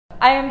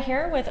I am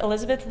here with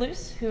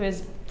Luse, who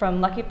is from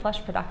Lucky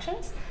Plush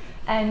Productions,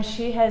 and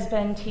she has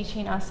been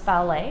teaching us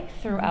ballet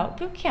throughout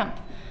boot camp.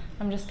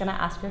 I'm just going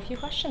to ask her a few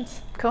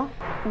questions. Cool.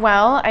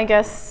 Well, I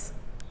guess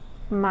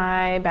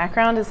my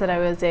background is that I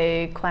was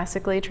a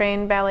classically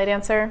trained ballet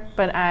dancer,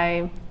 but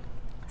I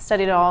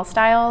studied all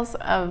styles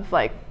of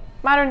like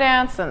modern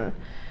dance and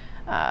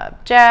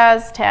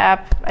jazz,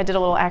 tap. I did a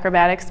little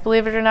acrobatics,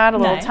 believe it or not, a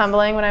little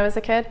tumbling when I was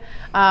a kid.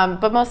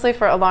 But mostly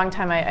for a long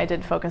time I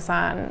did focus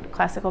on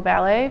classical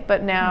ballet,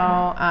 but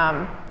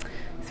now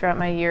throughout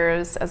my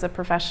years as a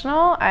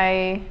professional,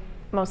 I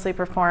mostly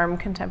perform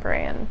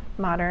contemporary and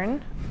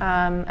modern.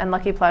 And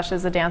Lucky Plush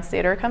is a dance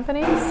theater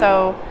company,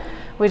 so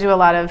we do a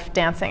lot of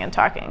dancing and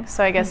talking.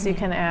 So I guess you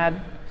can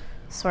add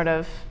sort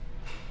of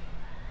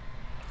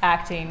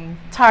acting,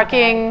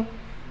 talking,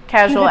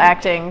 casual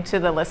acting to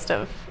the list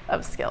of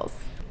skills.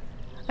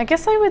 I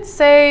guess I would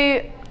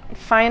say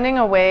finding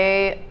a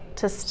way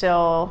to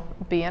still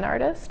be an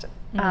artist.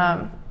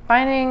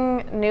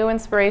 Finding new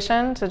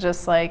inspiration to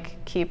just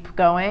like keep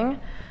going,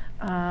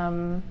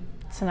 to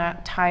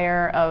not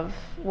tire of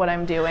what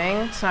I'm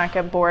doing, to not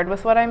get bored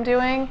with what I'm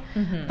doing.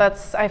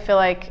 That's, I feel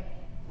like,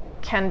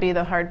 can be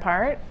the hard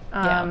part.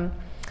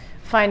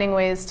 Finding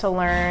ways to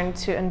learn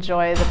to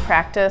enjoy the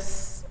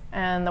practice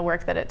and the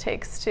work that it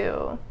takes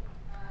to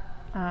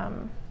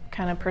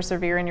kind of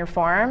persevere in your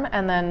form,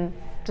 and then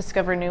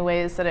discover new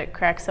ways that it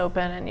cracks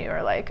open and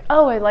you're like,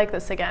 oh, I like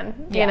this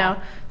again, you know?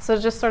 So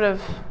just sort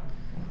of,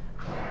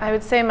 I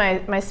would say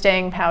my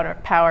staying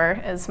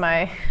power is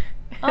my,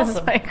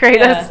 is my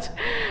greatest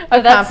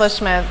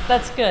accomplishment.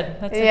 That's good.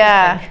 That's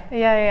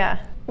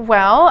yeah.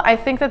 Well, I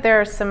think that there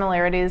are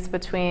similarities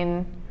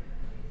between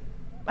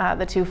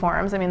the two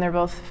forms. I mean, they're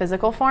both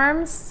physical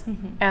forms,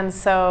 and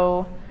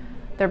so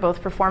they're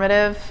both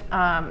performative.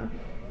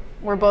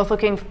 We're both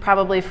looking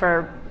probably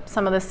for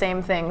some of the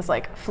same things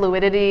like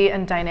fluidity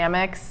and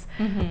dynamics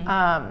in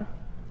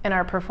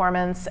our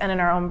performance and in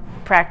our own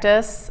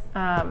practice,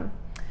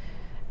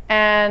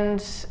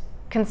 and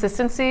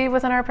consistency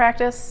within our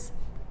practice.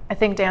 I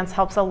think dance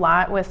helps a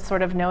lot with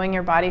sort of knowing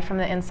your body from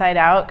the inside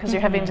out, because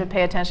you're having to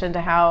pay attention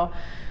to how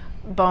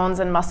bones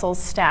and muscles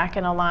stack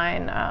and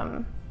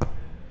align,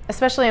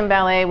 especially in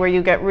ballet where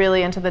you get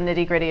really into the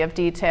nitty-gritty of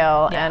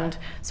detail and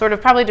sort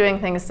of probably doing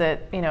things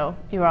that, you know,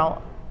 you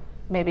all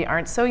maybe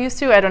aren't so used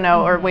to, I don't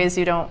know, or ways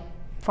you don't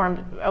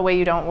form a way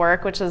you don't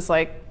work, which is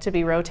like to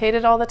be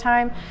rotated all the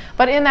time.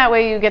 But in that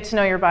way you get to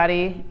know your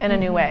body in a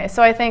new way.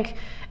 So I think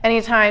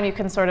anytime you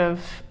can sort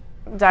of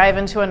dive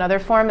into another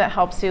form that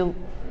helps you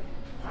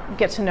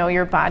get to know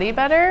your body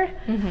better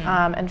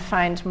and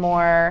find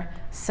more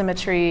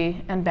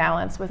symmetry and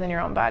balance within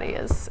your own body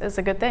is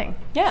a good thing.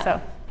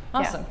 So,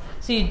 awesome.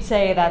 So you'd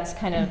say that's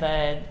kind of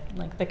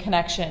the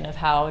connection of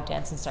how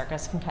dance and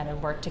circus can kind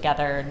of work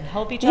together and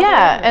help each other?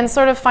 Yeah, and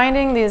sort of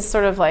finding these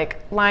sort of like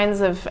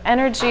lines of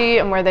energy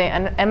and where they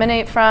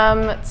emanate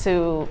from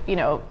to, you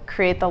know,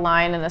 create the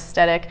line and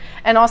aesthetic,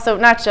 and also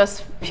not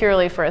just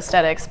purely for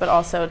aesthetics, but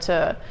also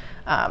to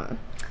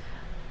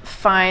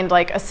find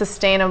like a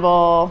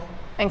sustainable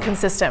and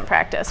consistent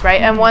practice, right?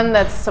 And one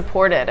that's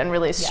supported and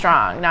really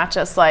strong, not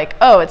just like,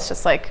 oh, it's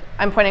just like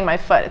I'm pointing my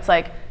foot. It's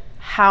like,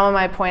 how am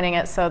I pointing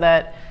it so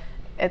that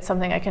it's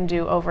something I can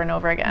do over and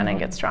over again and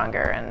get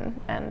stronger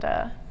and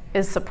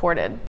is supported.